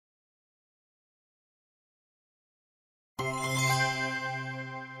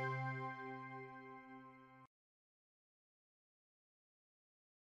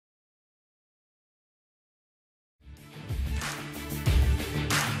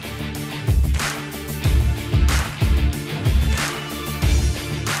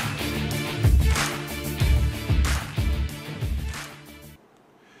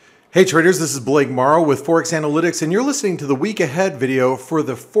Hey traders, this is Blake Morrow with Forex Analytics, and you're listening to the week ahead video for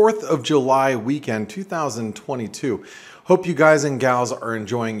the 4th of July weekend, 2022. Hope you guys and gals are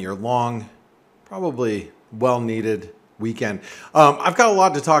enjoying your long, probably well-needed weekend. I've got a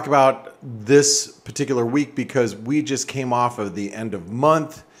lot to talk about this particular week because we just came off of the end of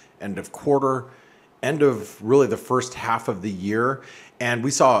month, end of quarter, end of really the first half of the year, and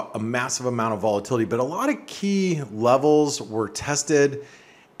we saw a massive amount of volatility, but a lot of key levels were tested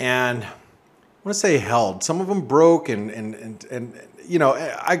and I want to say held. Some of them broke, and you know,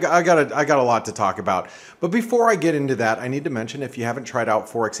 I got a lot to talk about. But before I get into that, I need to mention, if you haven't tried out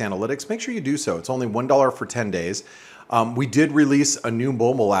Forex Analytics, make sure you do so. It's only $1 for 10 days. We did release a new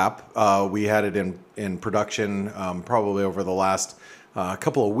mobile app. We had it in production probably over the last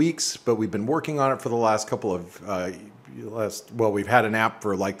couple of weeks, but we've been working on it for the last couple of well, we've had an app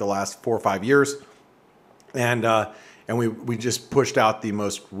for like the last 4 or 5 years, and we just pushed out the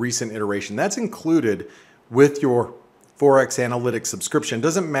most recent iteration. That's included with your Forex Analytics subscription.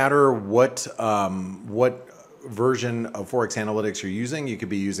 Doesn't matter what version of Forex Analytics you're using. You could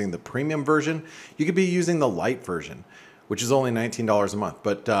be using the premium version. You could be using the light version, which is only $19 a month.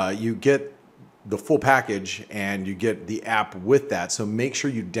 But you get the full package and you get the app with that. So make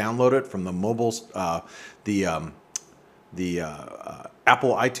sure you download it from the mobiles,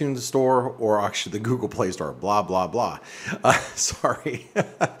 Apple iTunes Store, or actually the Google Play Store, blah, blah, blah. Sorry.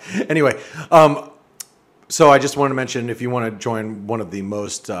 Anyway, so I just wanted to mention, if you want to join one of the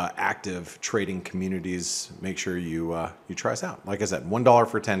most active trading communities, make sure you try us out. Like I said, $1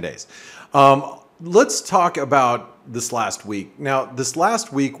 for 10 days. Let's talk about this last week. Now, this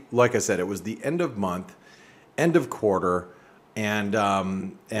last week, like I said, it was the end of month, end of quarter, and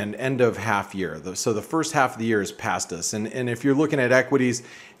end of half year. So the first half of the year is past us. And if you're looking at equities,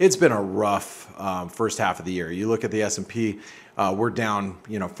 it's been a rough first half of the year. You look at the S&P, we're down,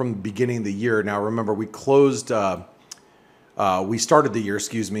 you know, from the beginning of the year. Now, remember, we started the year,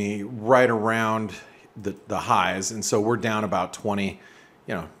 excuse me, right around the highs. And so we're down about 20%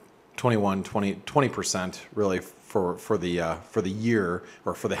 really for the year,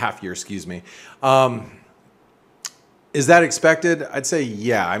 or for the half year, excuse me. Is that expected? I'd say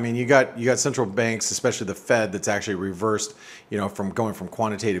yeah. I mean, you got central banks, especially the Fed, that's actually reversed, you know, from going from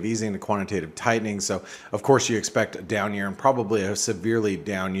quantitative easing to quantitative tightening. So of course you expect a down year, and probably a severely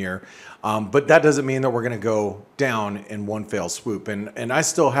down year. But that doesn't mean that we're going to go down in one fell swoop. And I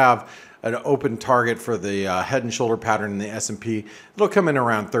still have an open target for the head and shoulder pattern in the S&P. It'll come in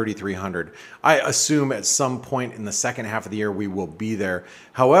around 3,300. I assume at some point in the second half of the year we will be there.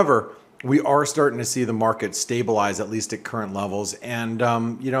 However, we are starting to see the market stabilize, at least at current levels. And,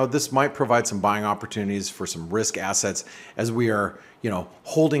 you know, this might provide some buying opportunities for some risk assets as we are, you know,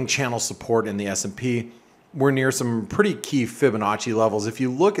 holding channel support in the S&P. We're near some pretty key Fibonacci levels. If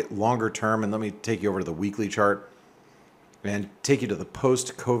you look at longer term, and let me take you over to the weekly chart and take you to the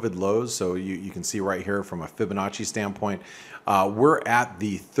post-COVID lows. So you can see right here from a Fibonacci standpoint, we're at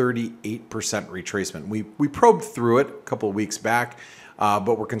the 38% retracement. We probed through it a couple of weeks back.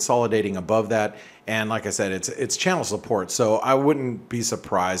 But we're consolidating above that, and like I said, it's channel support. So I wouldn't be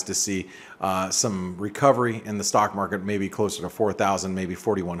surprised to see some recovery in the stock market, maybe closer to 4,000, maybe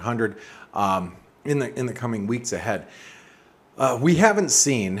 4,100 in the coming weeks ahead. We haven't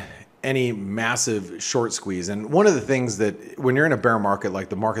seen any massive short squeeze, and one of the things that when you're in a bear market like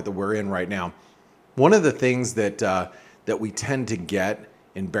the market that we're in right now, one of the things that we tend to get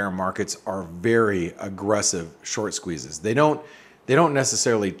in bear markets are very aggressive short squeezes. They don't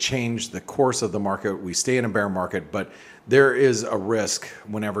necessarily change the course of the market. We stay in a bear market, but there is a risk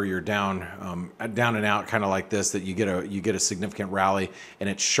whenever you're down and out, kind of like this, that you get a significant rally, and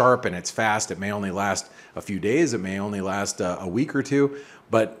it's sharp and it's fast. It may only last a few days. It may only last a week or two,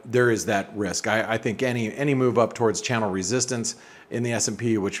 but there is that risk. I think any move up towards channel resistance in the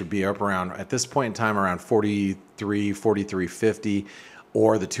S&P, which would be up around, at this point in time, around 4350,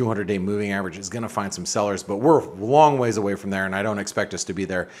 or the 200-day moving average, is going to find some sellers, but we're a long ways away from there, and I don't expect us to be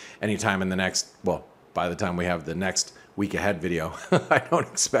there anytime in the next, well, by the time we have the next week ahead video, I don't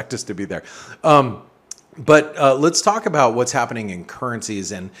expect us to be there. But let's talk about what's happening in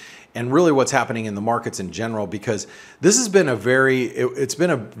currencies and really what's happening in the markets in general, because this has been it's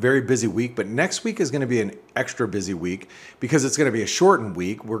been a very busy week, but next week is going to be an extra busy week because it's going to be a shortened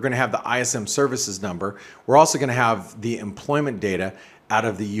week. We're going to have the ISM services number. We're also going to have the employment data out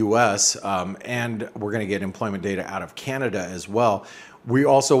of the US, and we're going to get employment data out of Canada as well. We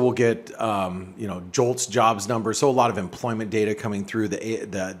also will get, you know, JOLTS jobs numbers, so a lot of employment data coming through, the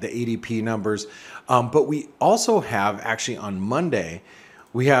ADP numbers. But we also have, actually on Monday,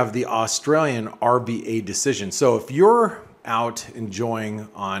 we have the Australian RBA decision. So if you're out enjoying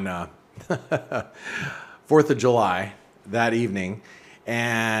on 4th of July that evening.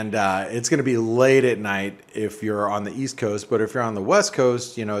 And it's going to be late at night if you're on the East Coast. But if you're on the West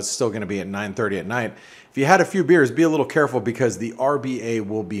Coast, you know, it's still going to be at 9:30 at night. If you had a few beers, be a little careful because the RBA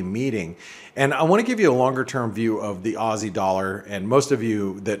will be meeting. And I want to give you a longer term view of the Aussie dollar. And most of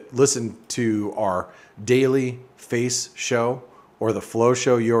you that listen to our daily F.A.C.E show or the Flow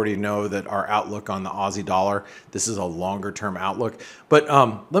show, you already know that our outlook on the Aussie dollar, this is a longer term outlook. But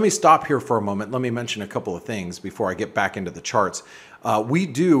let me stop here for a moment. Let me mention a couple of things before I get back into the charts. We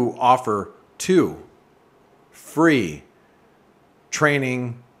do offer 2 free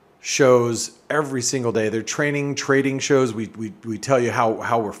training shows every single day. They're trading shows. We tell you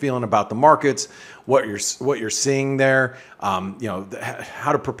how we're feeling about the markets, what you're seeing there, you know,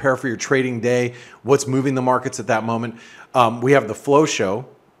 how to prepare for your trading day, what's moving the markets at that moment. We have the Flow show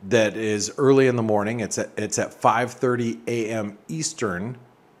that is early in the morning. It's at 5:30 a.m. Eastern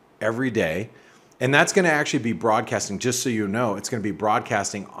every day. And that's going to actually be broadcasting, just so you know, it's going to be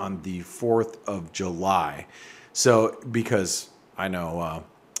broadcasting on the 4th of July. So, because I know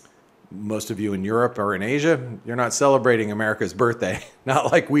most of you in Europe or in Asia, you're not celebrating America's birthday,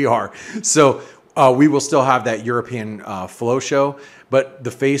 not like we are. So we will still have that European Flow show, but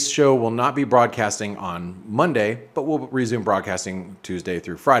the F.A.C.E show will not be broadcasting on Monday, but we'll resume broadcasting Tuesday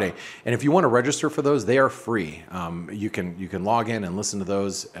through Friday. And if you want to register for those, they are free. You can log in and listen to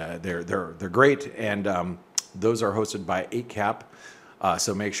those. They're great, and those are hosted by 8cap.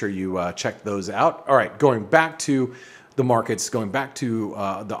 So make sure you check those out. All right, going back to the markets, going back to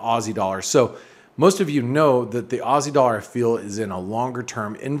the Aussie dollar. So most of you know that the Aussie dollar, I feel, is in a longer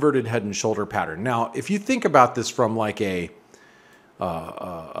term inverted head and shoulder pattern. Now, if you think about this from like a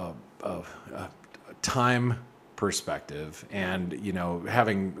time perspective and, you know,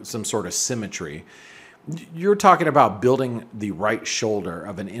 having some sort of symmetry, you're talking about building the right shoulder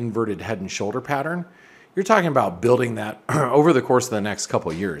of an inverted head and shoulder pattern. You're talking about building that over the course of the next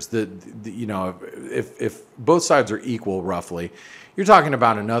couple of years. You know, if both sides are equal roughly, you're talking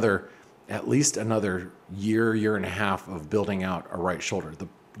about at least another year and a half of building out a right shoulder.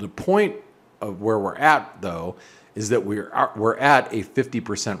 The point of where we're at, though, is that we're at a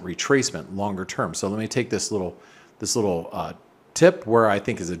 50% retracement longer term. So let me take this little tip where I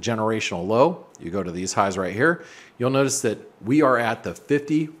think is a generational low. You go to these highs right here. You'll notice that we are at the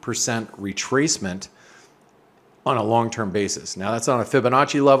 50% retracement on a long-term basis. Now that's on a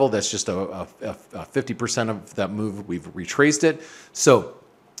Fibonacci level. That's just a 50% of that move. We've retraced it. So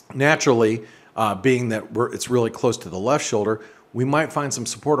naturally, being that it's really close to the left shoulder, we might find some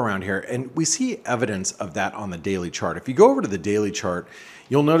support around here. And we see evidence of that on the daily chart. If you go over to the daily chart,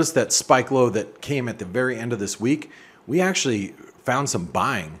 you'll notice that spike low that came at the very end of this week, we actually found some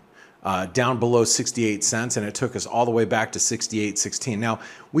buying down below 68 cents, and it took us all the way back to 68.16. Now,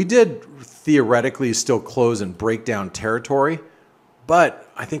 we did theoretically still close and break down territory,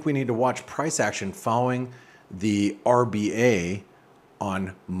 but I think we need to watch price action following the RBA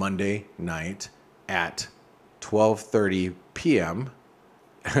on Monday night at 12:30 p.m.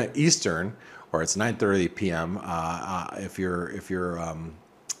 Eastern, or it's 9:30 p.m. If you're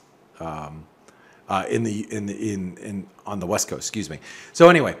on the West Coast, excuse me. So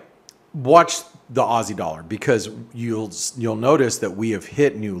anyway, watch the Aussie dollar because you'll notice that we have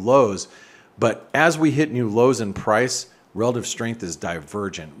hit new lows, but as we hit new lows in price, relative strength is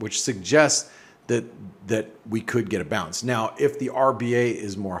divergent, which suggests that we could get a bounce. Now, if the RBA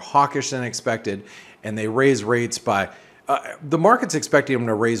is more hawkish than expected and they raise rates by, the market's expecting them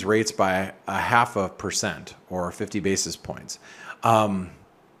to raise rates by 0.5% or 50 basis points. I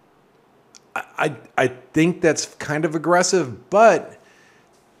think that's kind of aggressive, but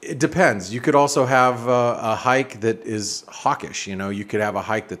it depends. You could also have a hike that is hawkish. You know, you could have a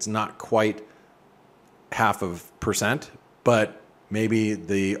hike that's not quite 0.5%, but maybe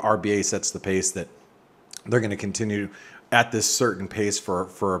the RBA sets the pace that they're going to continue at this certain pace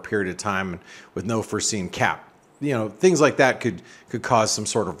for a period of time with no foreseen cap. You know, things like that could cause some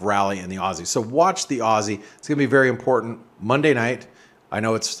sort of rally in the Aussie. So watch the Aussie. It's going to be very important. Monday night. I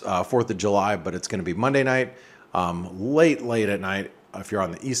know it's 4th of July, but it's going to be Monday night, late at night if you're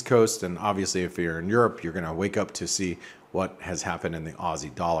on the East Coast. And obviously, if you're in Europe, you're going to wake up to see what has happened in the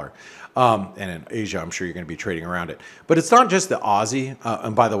Aussie dollar. And in Asia, I'm sure you're going to be trading around it. But it's not just the Aussie.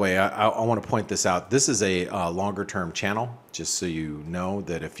 And by the way, I want to point this out. This is a longer-term channel, just so you know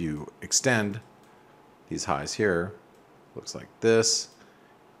that if you extend these highs here, looks like this.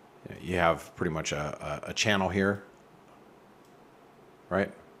 You have pretty much a channel here,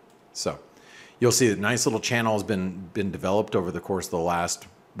 right? So you'll see that nice little channel has been developed over the course of the last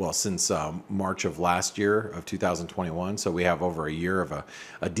well, since March of last year of 2021. So we have over a year of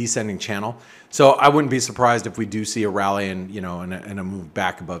a descending channel. So I wouldn't be surprised if we do see a rally and, and a move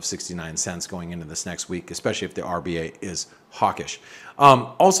back above 69 cents going into this next week, especially if the RBA is hawkish.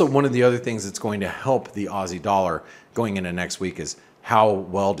 Also, one of the other things that's going to help the Aussie dollar going into next week is how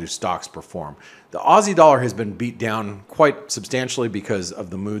well do stocks perform. The Aussie dollar has been beat down quite substantially because of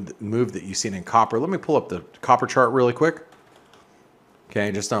the move that you've seen in copper. Let me pull up the copper chart really quick.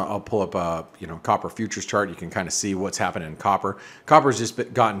 Okay, I'll pull up a copper futures chart. You can kind of see what's happening in copper. Copper's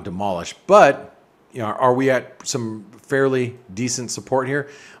just gotten demolished, but are we at some fairly decent support here?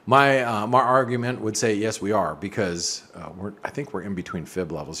 My argument would say yes, we are, because I think we're in between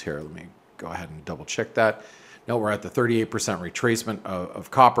fib levels here. Let me go ahead and double check that. No, we're at the 38% retracement of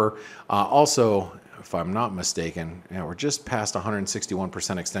copper. Also, if I'm not mistaken, we're just past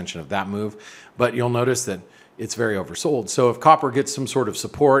 161% extension of that move, but you'll notice that it's very oversold. So if copper gets some sort of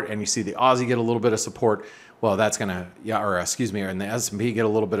support and you see the Aussie get a little bit of support, well, that's going to, and the S&P get a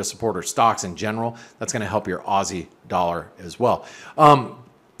little bit of support, or stocks in general, that's going to help your Aussie dollar as well. I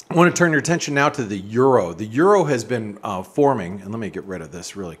want to turn your attention now to the euro. The euro has been forming, and let me get rid of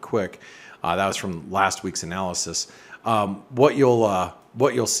this really quick. That was from last week's analysis. What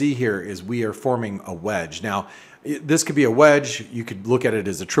you'll see here is we are forming a wedge. Now, this could be a wedge. You could look at it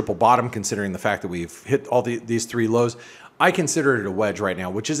as a triple bottom, considering the fact that we've hit all these three lows. I consider it a wedge right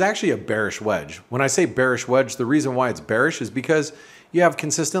now, which is actually a bearish wedge. When I say bearish wedge, the reason why it's bearish is because you have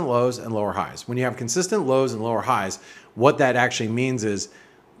consistent lows and lower highs. When you have consistent lows and lower highs, what that actually means is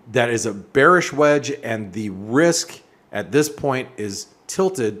that is a bearish wedge, and the risk at this point is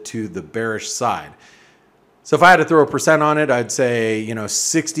tilted to the bearish side. So if I had to throw a percent on it, I'd say,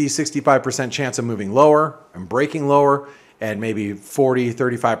 60-65% chance of moving lower and breaking lower, and maybe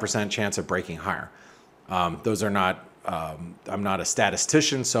 40-35% chance of breaking higher. Those are not, I'm not a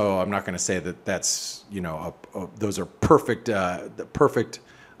statistician, so I'm not going to say that that's, those are perfect,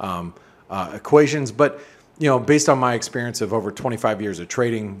 equations. But, based on my experience of over 25 years of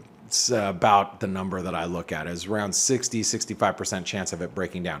trading, it's about the number that I look at is around 60-65% chance of it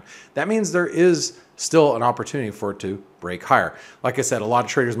breaking down. That means there is still an opportunity for it to break higher. Like I said, a lot of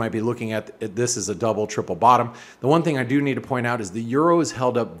traders might be looking at this as a double, triple bottom. The one thing I do need to point out is the euro is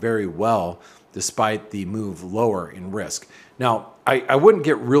held up very well despite the move lower in risk. Now, I wouldn't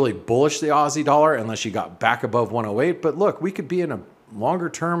get really bullish the Aussie dollar unless you got back above 108, but look, we could be in a longer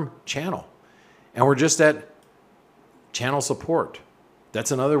term channel, and we're just at channel support.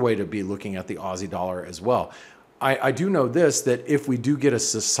 That's another way to be looking at the Aussie dollar as well. I do know this, that if we do get a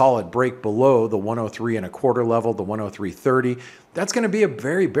solid break below the 103.25 level, the 103.30, that's going to be a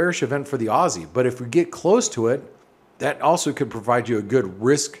very bearish event for the Aussie. But if we get close to it, that also could provide you a good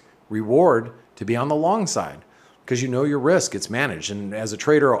risk reward to be on the long side, because your risk, it's managed. And as a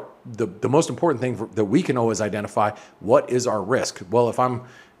trader, the most important thing that we can always identify, what is our risk? Well, if I'm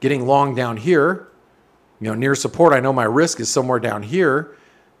getting long down here, near support, I know my risk is somewhere down here,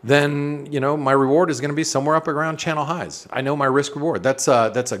 then, my reward is going to be somewhere up around channel highs. I know my risk reward. That's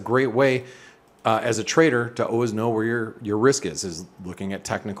a great way as a trader to always know where your risk is looking at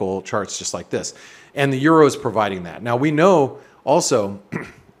technical charts just like this. And the euro is providing that. Now, we know also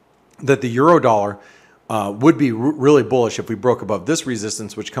that the euro dollar would be really bullish if we broke above this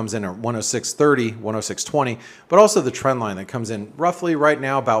resistance, which comes in at 106.30, 106.20, but also the trend line that comes in roughly right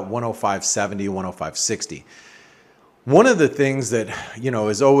now about 105.70, 105.60. One of the things that,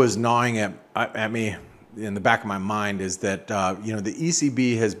 is always gnawing at me in the back of my mind is that, the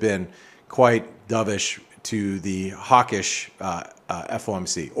ECB has been quite dovish to the hawkish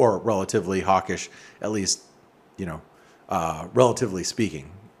FOMC, or relatively hawkish, at least, relatively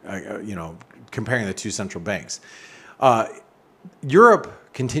speaking, comparing the two central banks.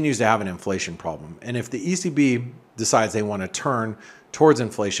 Europe continues to have an inflation problem. And if the ECB decides they want to turn towards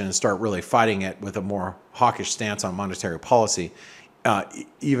inflation and start really fighting it with a more hawkish stance on monetary policy,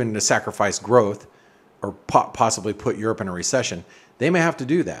 even to sacrifice growth or possibly put Europe in a recession, they may have to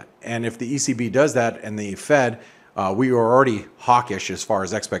do that. And if the ECB does that, and the Fed, we are already hawkish as far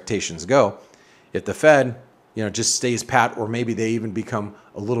as expectations go. If the Fed just stays pat, or maybe they even become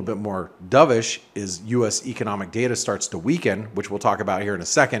a little bit more dovish as U.S. economic data starts to weaken, which we'll talk about here in a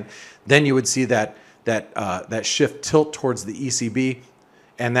second, then you would see that shift tilt towards the ECB,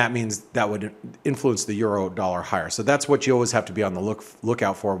 and that means that would influence the euro dollar higher. So that's what you always have to be on the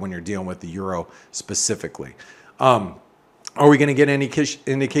lookout for when you're dealing with the euro specifically. Are we going to get any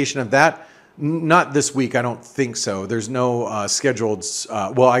indication of that? Not this week, I don't think so. There's no scheduled.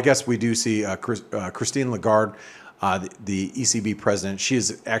 Well, I guess we do see Christine Lagarde the ECB president. She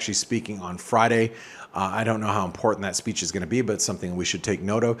is actually speaking on Friday. I don't know how important that speech is going to be, but it's something we should take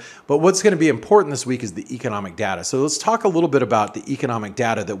note of. But what's going to be important this week is the economic data. So let's talk a little bit about the economic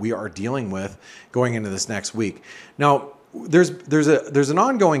data that we are dealing with going into this next week. Now, there's an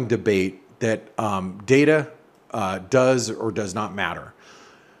ongoing debate that data does or does not matter.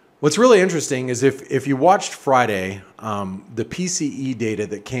 What's really interesting is if you watched Friday, the PCE data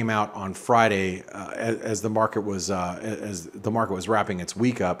that came out on Friday as the market was wrapping its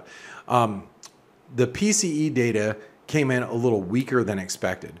week up. The PCE data came in a little weaker than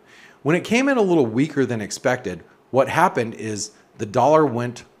expected. When it came in a little weaker than expected, what happened is the dollar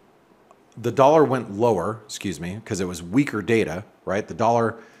went lower, because it was weaker data, right? The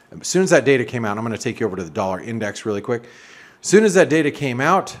dollar, as soon as that data came out, I'm going to take you over to the dollar index really quick. As soon as that data came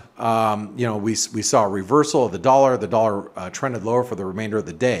out, we saw a reversal of the dollar. The dollar trended lower for the remainder of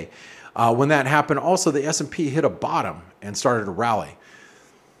the day. When that happened, also the S&P hit a bottom and started to rally.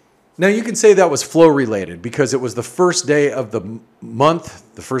 Now, you can say that was flow related because it was the first day of the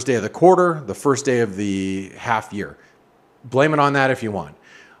month, the first day of the quarter, the first day of the half year. Blame it on that if you want.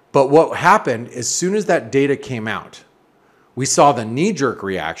 But what happened, as soon as that data came out, we saw the knee-jerk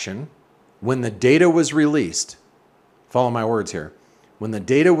reaction when the data was released. Follow my words here. When the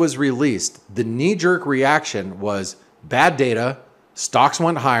data was released, the knee-jerk reaction was bad data, stocks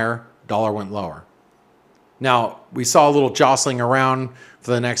went higher, dollar went lower. Now, we saw a little jostling around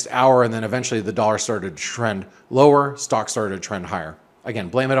for the next hour, and then eventually the dollar started to trend lower, stocks started to trend higher. Again,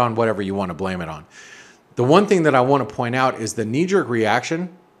 blame it on whatever you want to blame it on. The one thing that I want to point out is the knee-jerk reaction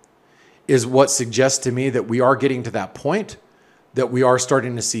is what suggests to me that we are getting to that point that we are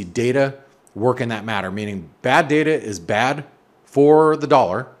starting to see data work in that matter, meaning bad data is bad for the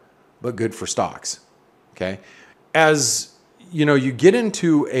dollar, but good for stocks, okay? As you get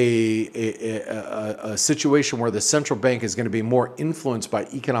into a situation where the central bank is going to be more influenced by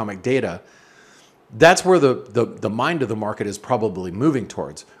economic data, that's where the mind of the market is probably moving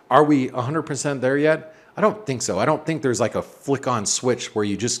towards. Are we 100% there yet? I don't think so. I don't think there's like a flick on switch where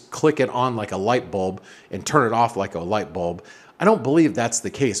you just click it on like a light bulb and turn it off like a light bulb. I don't believe that's the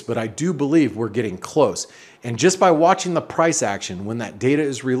case, but I do believe we're getting close. And just by watching the price action when that data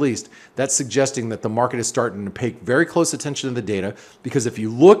is released, that's suggesting that the market is starting to pay very close attention to the data, because if you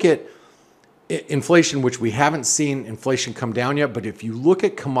look at inflation, which we haven't seen inflation come down yet, but if you look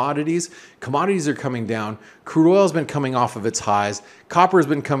at commodities are coming down. Crude oil has been coming off of its highs. Copper has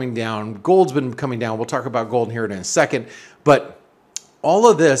been coming down. Gold's been coming down. We'll talk about gold here in a second. But all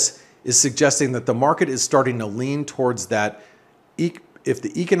of this is suggesting that the market is starting to lean towards that. If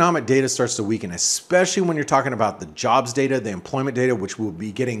the economic data starts to weaken, especially when you're talking about the jobs data, the employment data, which we'll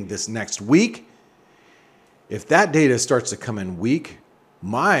be getting this next week, if that data starts to come in weak,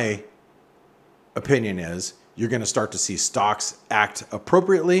 my opinion is you're going to start to see stocks act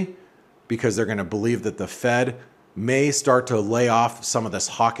appropriately because they're going to believe that the Fed may start to lay off some of this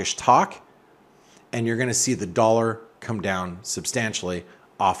hawkish talk, and you're going to see the dollar come down substantially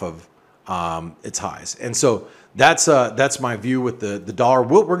off of its highs. And so that's my view with the dollar.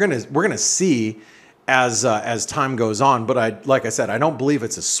 We're gonna see as time goes on. But like I said, I don't believe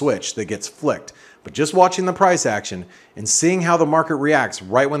it's a switch that gets flicked. But just watching the price action and seeing how the market reacts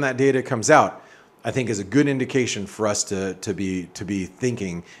right when that data comes out, I think is a good indication for us to be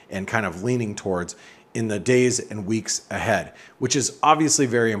thinking and kind of leaning towards in the days and weeks ahead, which is obviously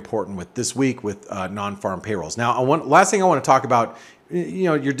very important with this week with non-farm payrolls. Now, last thing I want to talk about.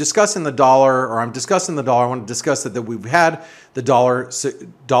 You're discussing the dollar, or I'm discussing the dollar. I want to discuss that we've had the dollar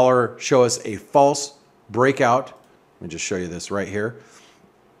show us a false breakout. Let me just show you this right here.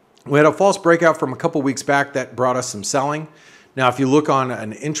 We had a false breakout from a couple weeks back that brought us some selling. Now, if you look on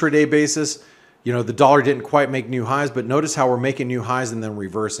an intraday basis, the dollar didn't quite make new highs, but notice how we're making new highs and then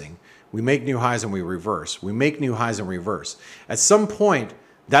reversing. We make new highs and we reverse. We make new highs and reverse. At some point,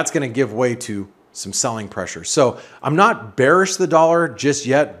 that's going to give way to some selling pressure. So I'm not bearish the dollar just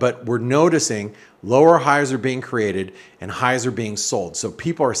yet, but we're noticing lower highs are being created and highs are being sold. So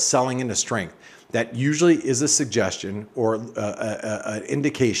people are selling into strength. That usually is a suggestion or an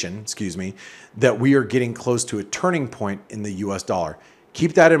indication, that we are getting close to a turning point in the US dollar.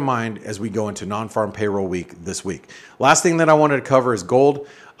 Keep that in mind as we go into non-farm payroll week this week. Last thing that I wanted to cover is gold,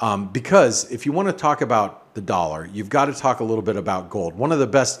 because if you want to talk about the dollar, you've got to talk a little bit about gold. One of the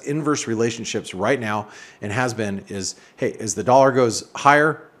best inverse relationships right now and has been is, hey, as the dollar goes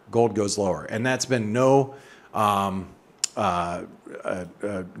higher, gold goes lower. And that's been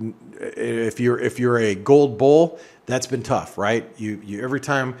if you're a gold bull, that's been tough, right? You every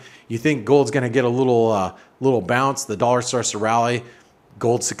time you think gold's going to get a little bounce, the dollar starts to rally.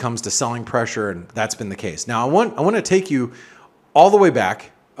 gold succumbs to selling pressure, and that's been the case. Now, I want to take you all the way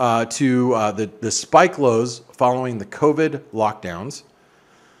back to the spike lows following the COVID lockdowns.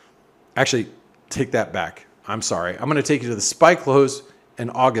 Actually, take that back. I'm sorry. I'm going to take you to the spike lows in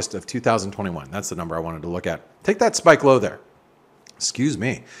August of 2021. That's the number I wanted to look at. Take that spike low there. Excuse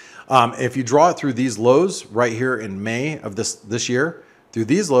me. If you draw it through these lows right here in May of this year, through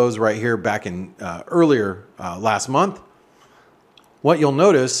these lows right here back in earlier last month, what you'll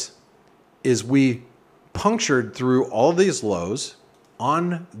notice is we punctured through all of these lows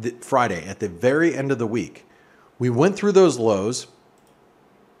on the Friday at the very end of the week. We went through those lows.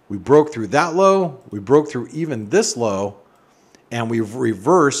 We broke through that low. We broke through even this low, and we've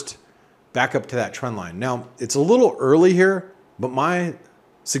reversed back up to that trend line. Now, it's a little early here, but my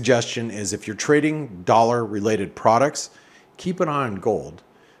suggestion is if you're trading dollar-related products, keep an eye on gold.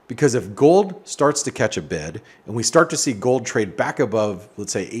 Because if gold starts to catch a bid and we start to see gold trade back above,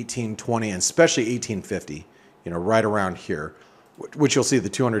 let's say 1820 and especially 1850, right around here, which you'll see the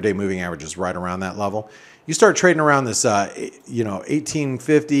 200-day moving average is right around that level. You start trading around this,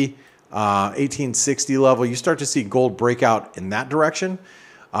 1850, 1860 level, you start to see gold break out in that direction.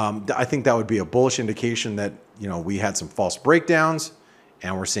 I think that would be a bullish indication that, we had some false breakdowns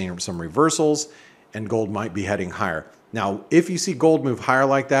and we're seeing some reversals and gold might be heading higher. Now, if you see gold move higher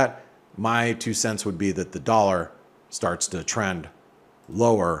like that, my 2 cents would be that the dollar starts to trend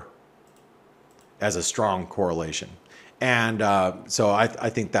lower as a strong correlation. And so I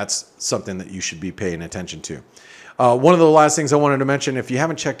think that's something that you should be paying attention to. One of the last things I wanted to mention, if you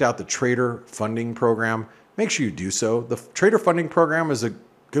haven't checked out the Trader Funding Program, make sure you do so. The Trader Funding Program is a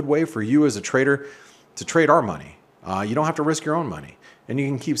good way for you as a trader to trade our money. You don't have to risk your own money, and you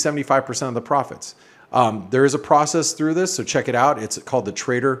can keep 75% of the profits. There is a process through this, so check it out. It's called the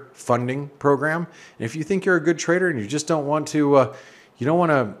Trader Funding Program. And if you think you're a good trader and you just don't want to,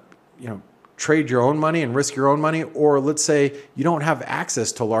 trade your own money and risk your own money, or let's say you don't have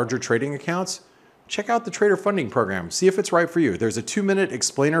access to larger trading accounts, check out the Trader Funding Program. See if it's right for you. There's a 2-minute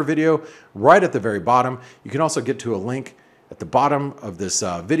explainer video right at the very bottom. You can also get to a link at the bottom of this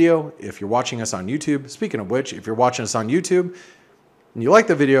video if you're watching us on YouTube. Speaking of which, if you're watching us on YouTube and you like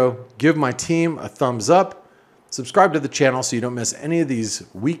the video, give my team a thumbs up. Subscribe to the channel so you don't miss any of these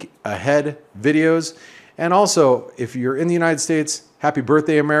week ahead videos. And also, if you're in the United States, happy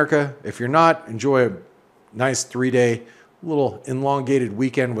birthday, America. If you're not, enjoy a nice 3-day, little elongated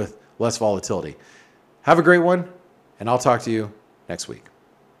weekend with less volatility. Have a great one, and I'll talk to you next week.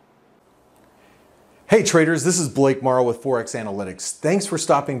 Hey traders, this is Blake Morrow with Forex Analytics. Thanks for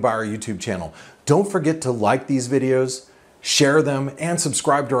stopping by our YouTube channel. Don't forget to like these videos, share them, and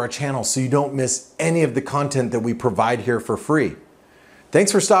subscribe to our channel so you don't miss any of the content that we provide here for free.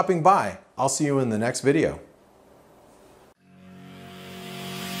 Thanks for stopping by. I'll see you in the next video.